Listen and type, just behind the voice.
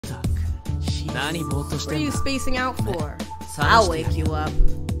What are you spacing out for? 探 I'll して wake you up.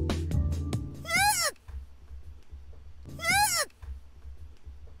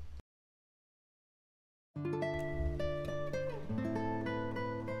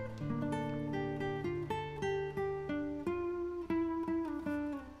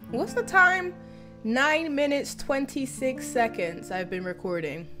 What's the time? 9 minutes 26 seconds I've been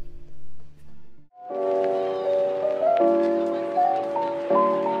recording.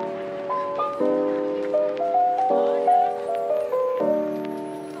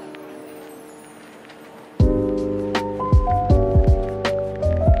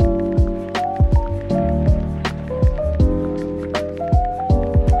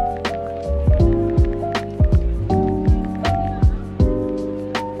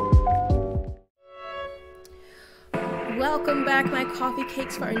 Welcome back, my coffee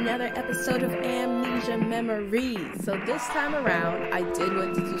cakes, for another episode of Amnesia Memories. So this time around, I did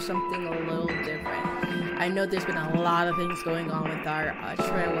want to do something a little different. I know there's been a lot of things going on with our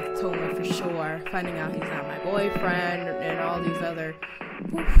trail with Toma for sure. Finding out he's not my boyfriend and all these other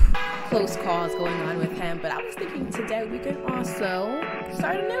close calls going on with him. But I was thinking today we could also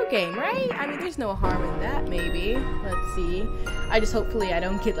start a new game, right? I mean, there's no harm in that, maybe. Let's see. Hopefully I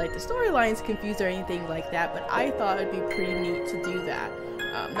don't get like the storylines confused or anything like that, but I thought it'd be pretty neat to do that.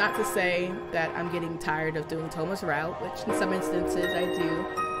 Not to say that I'm getting tired of doing Toma's route, which in some instances I do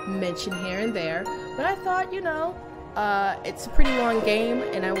mention here and there, but I thought, you know, it's a pretty long game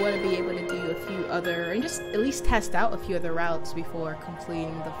and I want to be able to do a few other, and just at least test out a few other routes before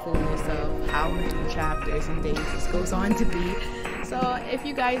completing the fullness of how many chapters and days this goes on to be. So if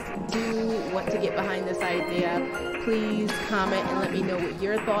you guys do want to get behind this idea, please comment and let me know what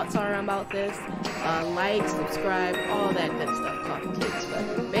your thoughts are about this. Like, subscribe, all that good stuff, coffee cakes.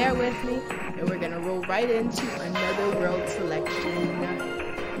 But bear with me, and we're gonna roll right into another world selection now.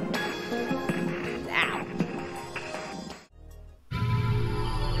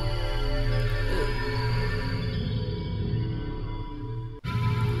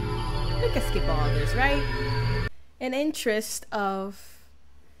 We can skip all this, right? In interest of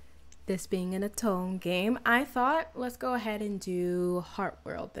this being an Atone game, I thought let's go ahead and do Heart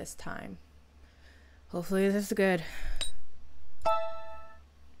World this time. Hopefully this is good.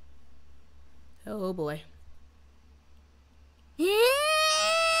 Oh boy.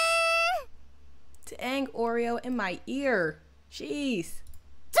 Dang, Oreo in my ear. Jeez.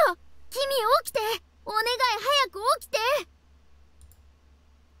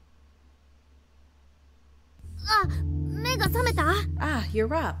 Ah,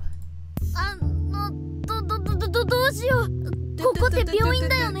 you're up.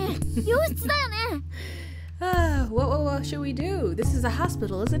 What should we do? This is a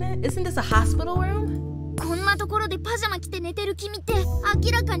hospital, isn't it? Isn't this a hospital room? You're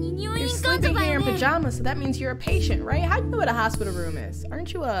sleeping here in pajamas, so that means you're a patient, right? How do you know what a hospital room is?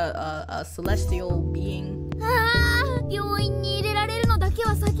 Aren't you a celestial being?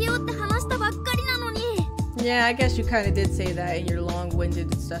 Yeah, I guess you kind of did say that in your long-winded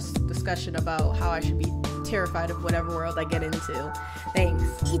discussion about how I should be terrified of whatever world I get into. Thanks.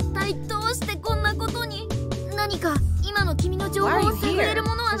 Why are you here?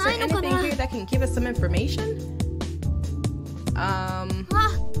 Is there anything here that can give us some information?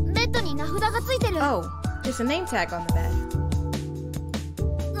 Oh, there's a name tag on the bed.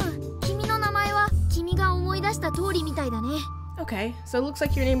 Okay, so it looks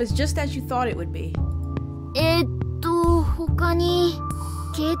like your name is just as you thought it would be.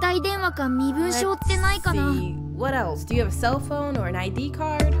 Let's see. What else? Do you have a cell phone or an ID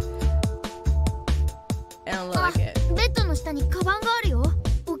card? I don't look like it.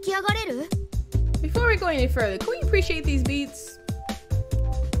 Before we go any further, can we appreciate these beats?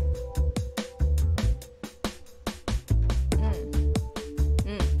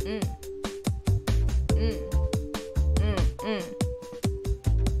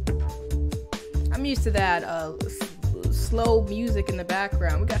 I'm used to that slow music in the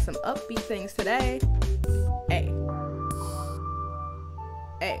background. We got some upbeat things today. Hey.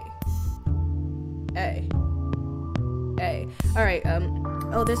 Hey. Hey. Hey. Alright,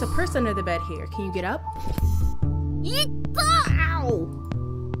 oh, there's a purse under the bed here. Can you get up? Ow!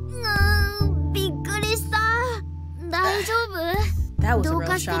 That was a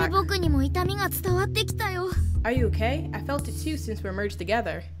real shock. Are you okay? I felt it too since we're merged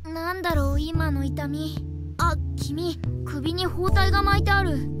together. Where'd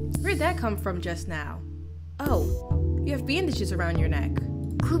that come from just now? Oh, you have bandages around your neck.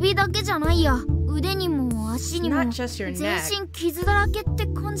 Not just your neck.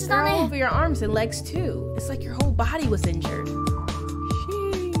 They're all over your arms and legs too. It's like your whole body was injured.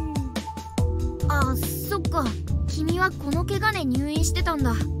 か、君はこの怪我で入院してたん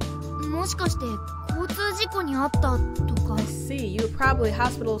だ。もしかして交通事故にあったとか。 I see. You were probably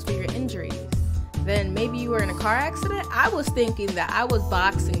hospitals for your injuries. Then maybe you were in a car accident? I was thinking that I was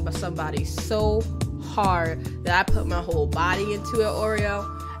boxing by somebody so hard that I put my whole body into it, Oreo,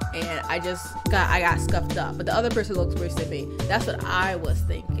 and I got scuffed up. But the other person looks worse than me. That's what I was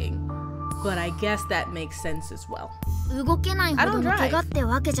thinking. But I guess that makes sense as well. 動けないほどの怪我って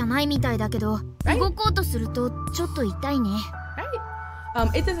わけじゃないみたいだけど、動こうとするとちょっと痛いね。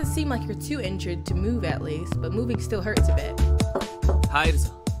 Right. It doesn't seem like you're too injured to move at least, but moving still hurts a bit. 入る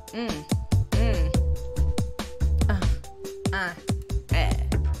ぞ。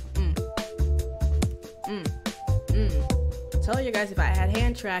Tell you guys if I had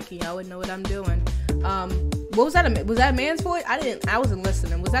hand tracking, I would know what I'm doing. What was that? Was that a man's voice? I wasn't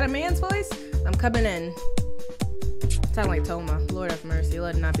listening. Was that a man's voice? I'm coming in. Sound like Toma. Lord have mercy.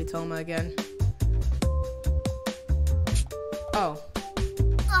 Let it not be Toma again. Oh.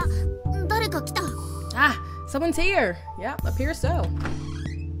 あ、誰か来た。Ah, someone's here. Yep, appears so.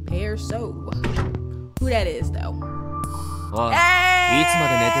 Appears so. Who that is though? Hey!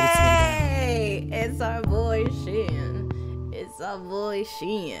 It's our boy Shin. It's our boy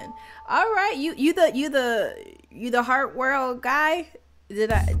Shin. All right, you the Heart World guy?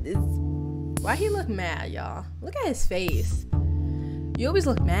 Why he look mad, y'all? Look at his face. You always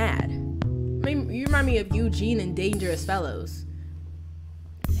look mad. I mean, you remind me of Eugene in Dangerous Fellows.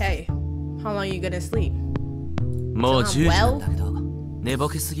 Hey, how long are you gonna sleep? Well?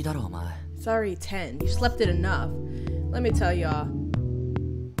 Sorry, 10. You slept it enough. Let me tell y'all.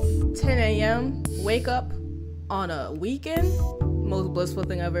 10 a.m. wake up on a weekend? Most blissful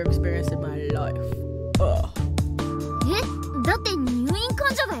thing I've ever experienced in my life. Ugh. だって入院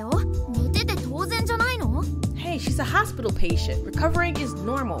患者だよ。寝てて当然じゃないの？ Hey, she's a hospital patient. Recovering is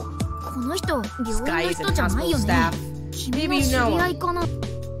normal. この人、This 病 guy 院の isn't 人じゃない hospital よね。 staff. 君の知り合いかな？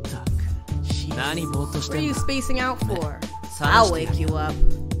 What are you spacing out for? I'll wake you up.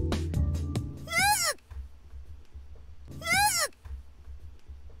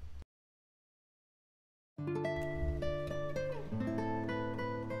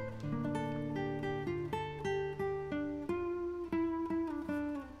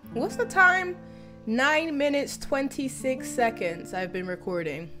 What's the time? 9 minutes 26 seconds I've been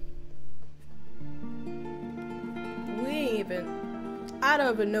recording. I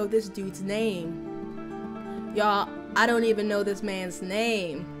don't even know this dude's name. Y'all, I don't even know this man's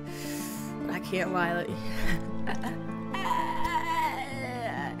name. I can't lie.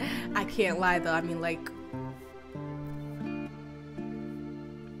 I can't lie though. I mean, like,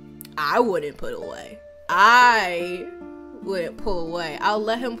 I wouldn't put away. I wouldn't pull away. I'll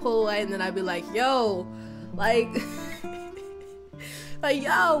let him pull away and then I'd be like, yo, like, like,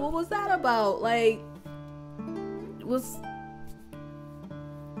 yo, what was that about? Like,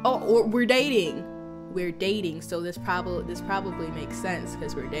 or we're dating. We're dating, so this probably makes sense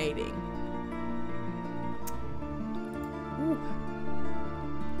because we're dating. Ooh.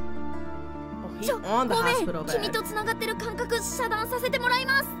 Oh, he's on the hospital bed. 君とつながってる感覚遮断させてもらい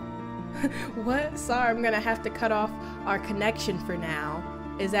ます。What? Sorry, I'm gonna have to cut off our connection for now.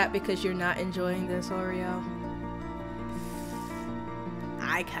 Is that because you're not enjoying this, Oreo?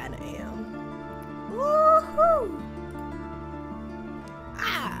 I kinda am. Woohoo!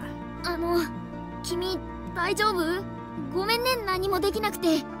 Ah! 君大丈夫？ごめんね、何もできなく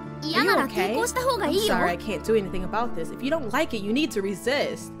て。嫌なら抵抗した方がいいよ。 I'm sorry, I can't do anything about this. If you don't like it, you need to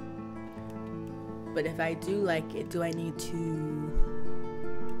resist. But if I do like it, do I need to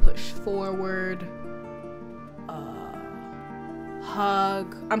push forward?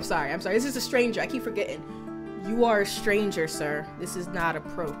 Hug? I'm sorry. This is a stranger. I keep forgetting. You are a stranger, sir. This is not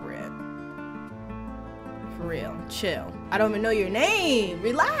appropriate. For real. Chill. I don't even know your name.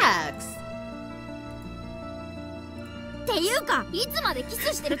 Relax. っていうか、いつまでキ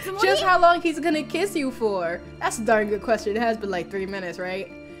スしてるつもり？ Just how long he's gonna kiss you for? That's a darn good question. It has been like 3 minutes, right?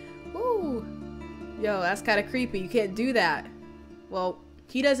 Ooh. Yo, that's kind of creepy. You can't do that. Well,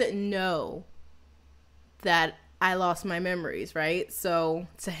 he doesn't know that I lost my memories, right? So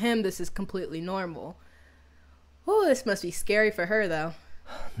to him, this is completely normal. Oh, this must be scary for her, though.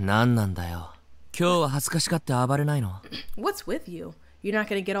 何なんだよ。今日は恥ずかしがって暴れないの？ What's with you? You're not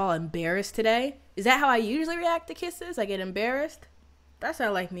gonna get all embarrassed today? Is that how I usually react to kisses? I get embarrassed? That's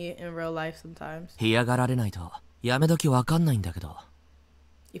not like me in real life sometimes. 嫌がられないとやめ時わかんないんだけど。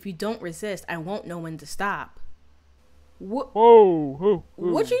 If you don't resist, I won't know when to stop. What? Whoa.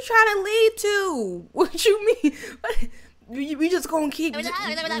 What you trying to lead to? What you mean? We just gonna keep.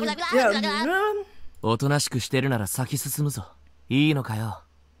 おとなしくしてるなら先進むぞ。いいのかよ。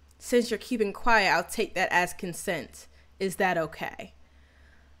since you're keeping quiet, I'll take that as consent. Is that okay?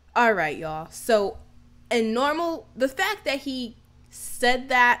 All right, y'all. So, in normal, the fact that he said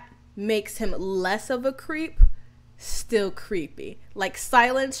that makes him less of a creep, still creepy. Like,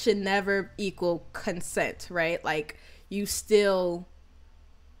 silence should never equal consent, right? Like, you still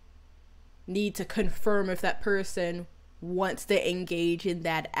need to confirm if that person wants to engage in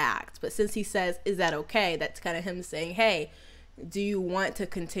that act. But since he says, is that okay? That's kind of him saying, hey, do you want to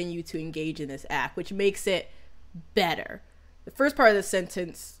continue to engage in this act? Which makes it better. The first part of the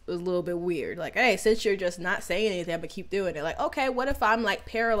sentence was a little bit weird. Like, hey, since you're just not saying anything, but keep doing it. Like, okay, what if I'm like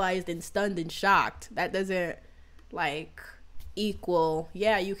paralyzed and stunned and shocked? That doesn't like equal,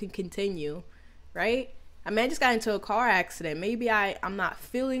 yeah, you can continue, right? I mean, I just got into a car accident. Maybe I'm not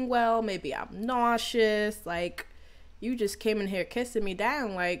feeling well. Maybe I'm nauseous. Like, you just came in here kissing me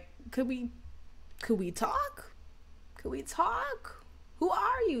down. Like, could we talk? Could we talk? Who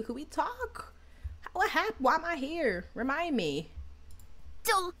are you? Could we talk? What happened? Why am I here? Remind me.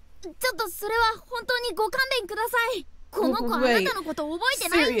 ちょっとそれは本当にご勘弁ください。この子あなたのこと覚えて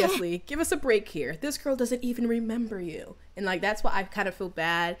ないんで。 Seriously, give us a break here. This girl doesn't even remember you. And like, that's why I kind of feel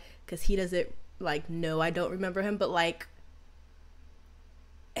bad because he doesn't like know I don't remember him, but like,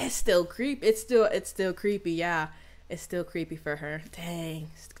 it's still creepy. It's still creepy. Yeah, it's still creepy for her. Dang,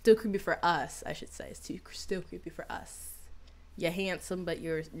 it's still creepy for us. I should say it's still creepy for us. You're handsome, but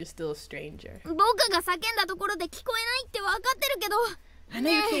you're still a stranger. 僕が叫んだところで聞こえないって分かってるけど。 I know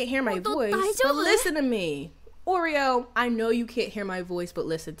you can't hear my voice, but listen to me. Oreo, I know you can't hear my voice, but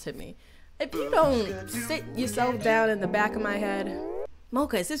listen to me. If you don't sit yourself down in the back of my head.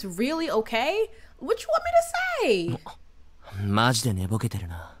 Mocha, is this really okay? What you want me to say? マジで寝ぼけてる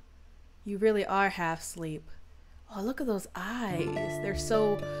な。 You really are half asleep. Oh, look at those eyes. They're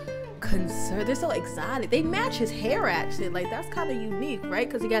so concerned. They're so exotic. They match his hair, actually. Like, that's kind of unique, right?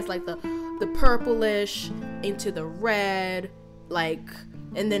 Because he has, like, the purplish into the red. Like,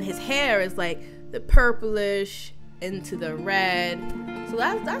 and then his hair is, like, the purplish into the red. So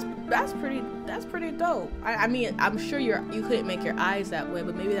that's pretty dope. I mean, I'm sure you couldn't make your eyes that way,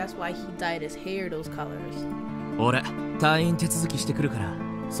 but maybe that's why he dyed his hair those colors. 俺、退院手続きしてくるから、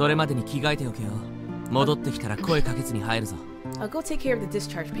それまでに着替えておけよ。戻ってきたら声かけずに入るぞ。 I'll go take care of the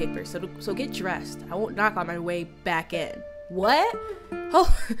discharge papers, so get dressed. I won't knock on my way back in. What?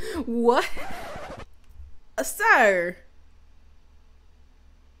 Oh, what? Sir,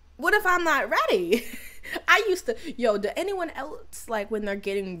 what if I'm not ready? I used to, do anyone else, like, when they're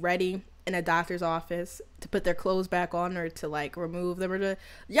getting ready in a doctor's office to put their clothes back on or to, like, remove them, or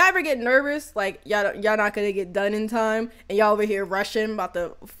y'all ever get nervous, like, y'all not gonna get done in time, and y'all over here rushing about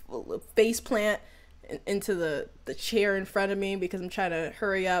the face plant into the chair in front of me because I'm trying to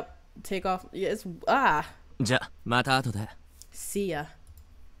hurry up, take off. Yeah, it's じゃ、また後で。 See ya.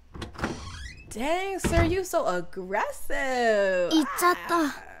 Dang, sir, you so aggressive. 行っちゃっ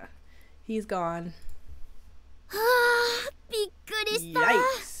た。 He's gone. はあ、びっくりした。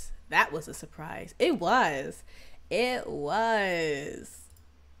 Yikes. That was a surprise. It was. It was.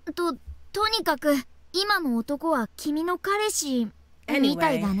 とにかく今の男は君の彼氏み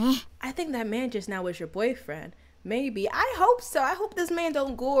たいだね。 I think that man just now was your boyfriend. Maybe. I hope so. I hope this man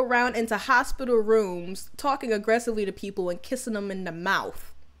don't go around into hospital rooms talking aggressively to people and kissing them in the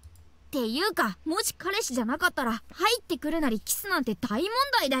mouth. っていうか、もし彼氏じゃなかったら入ってくるなりキスなんて大問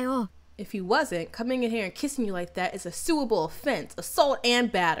題だよ。 If he wasn't, coming in here and kissing you like that is a suable offense, assault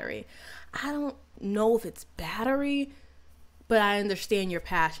and battery. I don't know if it's battery, but I understand your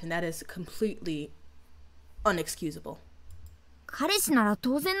passion. That is completely unexcusable. 彼氏なら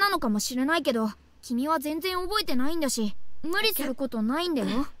当然なのかもしれないけど、君は全然覚えてないんだし、無理することないんだ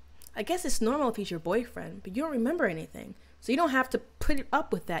よ。I guess it's normal if he's your boyfriend, but you don't remember anything. So you don't have to put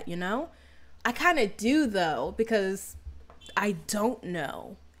up with that, you know? I kind of do, though, because I don't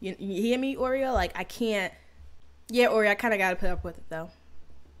know. You hear me, Oreo? Like, I can't... Yeah, Oreo, I kind of got to put up with it, though.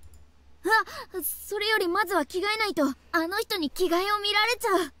 それよりまずは着替えないと、あの人に着替えを見られち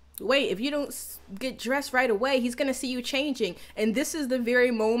ゃう。 Wait, if you don't get dressed right away, he's gonna see you changing. And this is the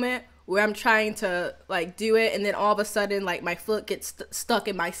very moment where I'm trying to, like, do it, and then all of a sudden, like, my foot gets stuck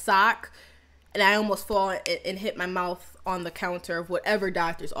in my sock, and I almost fall and hit my mouth on the counter of whatever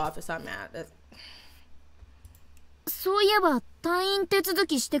doctor's office I'm at. そういえば、退院手続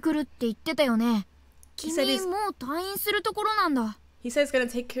きしてくるって言ってたよね。君、もう退院するところなんだ。 He says he's gonna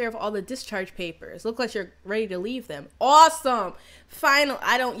take care of all the discharge papers. Look like you're ready to leave them. Awesome! Final.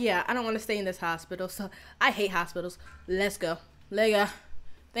 I don't want to stay in this hospital, so I hate hospitals. Let's go. Lega.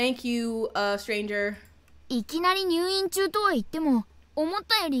 Thank you, stranger. いきなり入院中とは言っても、思っ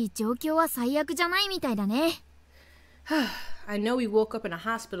たより状況は最悪じゃないみたいだね。I know we woke up in a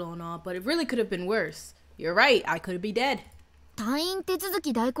hospital and all, but it really could have been worse. You're right, I could be dead. 退院手続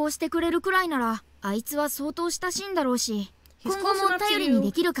き代行してくれるくらいなら、あいつは相当親しいんだろうし、今後も頼りに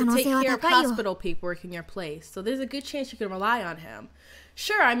できる可能性は高いよ。 hospital paperwork in your place, so there's a good chance you can rely on him.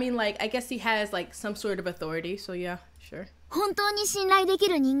 Sure, I mean, like, I guess he has like some sort of authority, so yeah, sure. 本当に信頼でき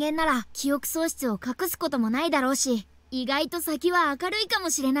る人間なら記憶喪失を隠すこともないだろうし、意外と先は明るいかも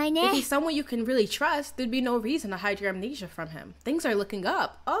しれないね。If he's someone you can really trust, there'd be no reason to hide your amnesia from him. Things are looking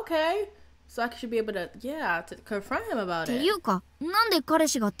up. Okay. So I should be able to, yeah, to confront him about it. っていうか、なんで彼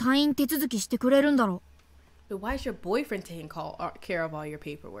氏が退院手続きしてくれるんだろう。But why is your boyfriend taking care of all your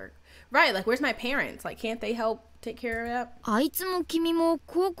paperwork? Right, like, where's my parents? Like, can't they help take care of that? あいつも君も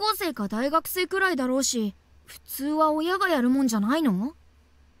高校生か大学生くらいだろうし、普通は親がやるもんじゃないの？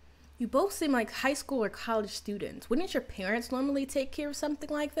 You both seem like high school or college students. Wouldn't your parents normally take care of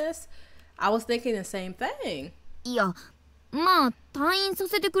something like this? I was thinking the same thing. いや、まあ退院さ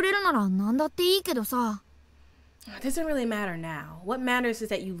せてくれるなら何だっていいけどさ。It doesn't really matter now. What matters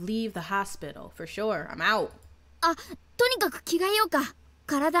is that you leave the hospital. For sure, I'm out. あ、とにかく着替えようか。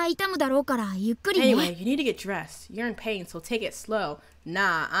体痛むだろうからゆっくりね。Anyway, you need to get dressed. You're in pain, so take it slow.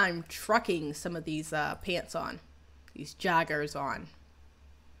 Nah, I'm trucking some of these pants on. These joggers on.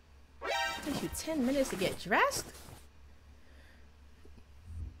 It takes you 10 minutes to get dressed?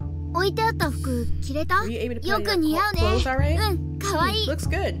 置いてあった服着れた？よく似合うね。うん、かわいい。Looks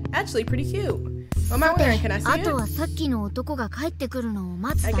good. Actually, pretty cute. What am I wearing? Can I see it? あとはさっきの男が帰ってくるのを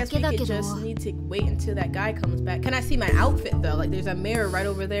待つだけだけど。I guess we could just need to wait until that guy comes back. Can I see my outfit though? Like, there's a mirror right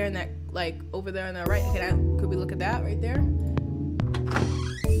over there, and that, like, over there on the right. Could we look at that right there?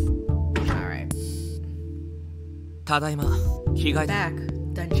 All right. ただいま。着替えた。 Back.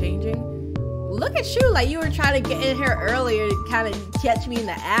 Done changing. Look at you, like you were trying to get in here earlier to kind of catch me in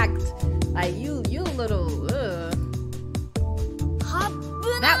the act. Like you little.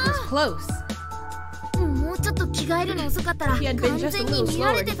 That was close. もうちょっと着替えるの遅かったら完全に見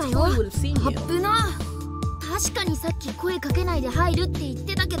られてたよ。危な。確かにさっき声かけないで入るって言っ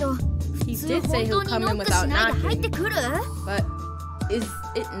てたけど、普通本当にノックしないで入ってくる？ But is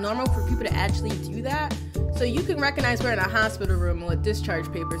it normal for people to actually do that? So you can recognize we're in a hospital room and what discharge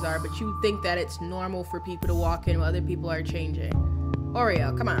papers are, but you think that it's normal for people to walk in while other people are changing.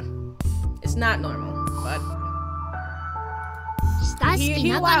 Oreo, come on. It's not normal, but...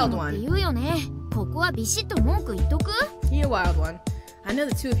 He a wild one. He a wild one. I know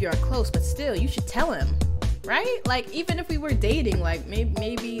the two of you are close, but still, you should tell him. Right? Like, even if we were dating, like,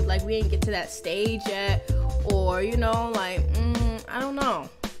 maybe like, we ain't get to that stage yet, or, you know, like, I don't know.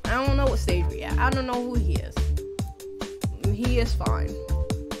 I don't know what stage we at. I don't know who he is. He is fine.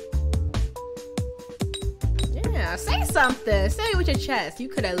 Yeah, say something. Say it with your chest. You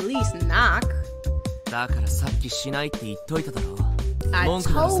could at least knock. I told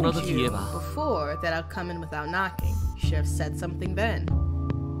you before that I'll come in without knocking. You should have said something then.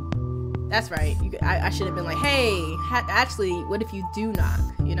 That's right. I should have been like, hey, actually, what if you do knock?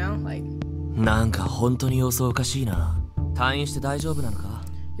 You know, like. なんか本当に様子おかしいな。退院して大丈夫なのか？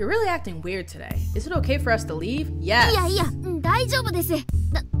 You're really acting weird today. Is it okay for us to leave? Yes. いや、大丈夫です。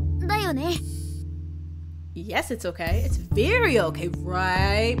だよね。Yes, it's okay. It's very okay,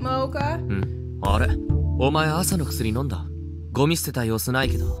 right, Mocha? あれ、お前朝の薬飲んだ？ゴミ捨てた様子ない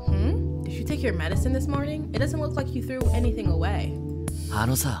けど。Did you take your medicine this morning? It doesn't look like you threw anything away. あ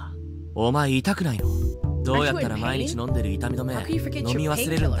のさ、お前痛くないの？どうやったら毎日飲んでる痛み止め飲み忘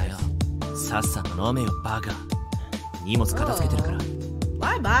れるんだよ。さっさと飲めよ、バカ。荷物片付けてるから。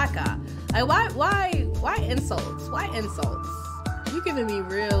Why baka? Why insults? Why insults? You're giving me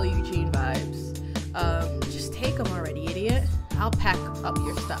real Eugene vibes. Just take them already, idiot. I'll pack up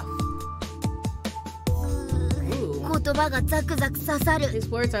your stuff. His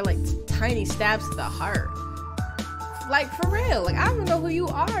words are like tiny stabs to the heart. Like, for real. Like, I don't know who you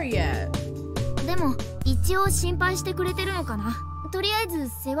are yet. でも、一応心配してくれてるのかな。とりあえ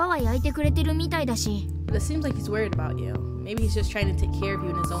ず世話は焼いてくれてるみたいだし。But it seems like he's worried about you. Maybe he's just trying to take care of you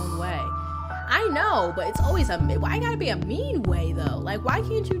in his own way. I know, but it's always why gotta be a mean way though? Like, why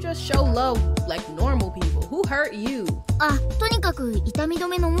can't you just show love like normal people? Who hurt you? あ、とにかく痛み止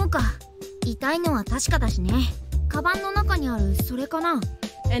め飲もうか。痛いのは確かだしね。カバンの中にあるそれかな。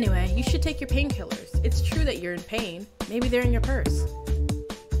Anyway, you should take your painkillers. It's true that you're in pain. Maybe they're in your purse.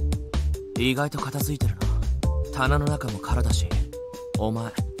 意外と片付いてるな。棚の中も空だし。お前、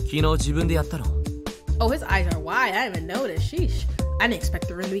昨日自分でやったの？ Oh, his eyes are wide. I didn't even notice. Sheesh. I didn't expect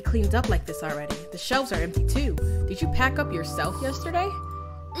the room to be cleaned up like this already. The shelves are empty too. Did you pack up yourself yesterday?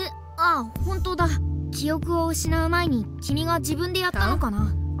 あ、本当だ。記憶を失う前に君が自分でやったのか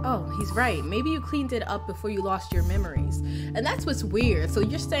な。Oh, he's right. Maybe you cleaned it up before you lost your memories. And that's what's weird. So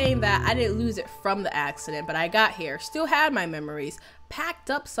you're saying that I didn't lose it from the accident, but I got here, still had my memories, packed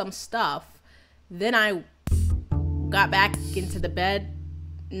up some stuff, then I got back into the bed,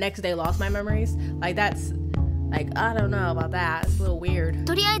 next day lost my memories. Like, that's, like, I don't know about that. It's a little weird.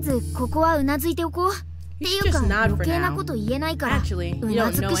 You should just nod for now. Actually, you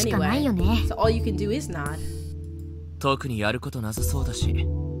don't know anyway. So all you can do is nod. 特にやることなさそうだし、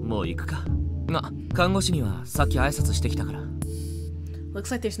もう行くか。が、看護師にはさっき挨拶してきたから。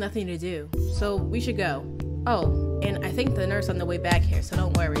Looks like there's nothing to do, so we should go. Oh, and I think the nurse on the way back here, so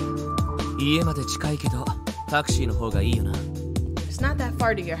don't worry. 家まで近いけど、タクシーの方がいいよな。It's not that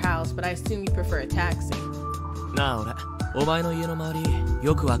far to your house, but I assume you prefer a taxi. なあ俺、お前の家の周り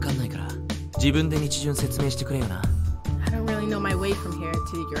よくわかんないから、自分で道順説明してくれよな。I don't really know my way from here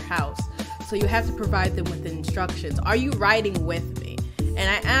to your house, so you have to provide them with the instructions. Are you riding with me? And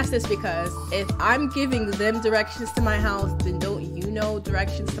I ask this because if I'm giving them directions to my house, then don't you know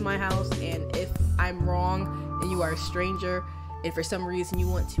directions to my house? And if I'm wrong and you are a stranger, and for some reason you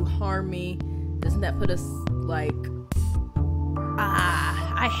want to harm me, doesn't that put us like...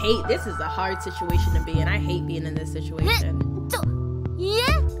 I hate... This is a hard situation to be in. I hate being in this situation.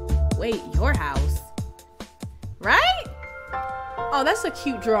 Wait, your house? Right? Oh, that's a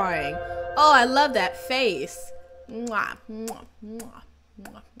cute drawing. Oh, I love that face. Mwah, mwah, mwah,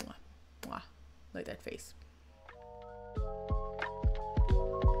 mwah, mwah, mwah. Like that face.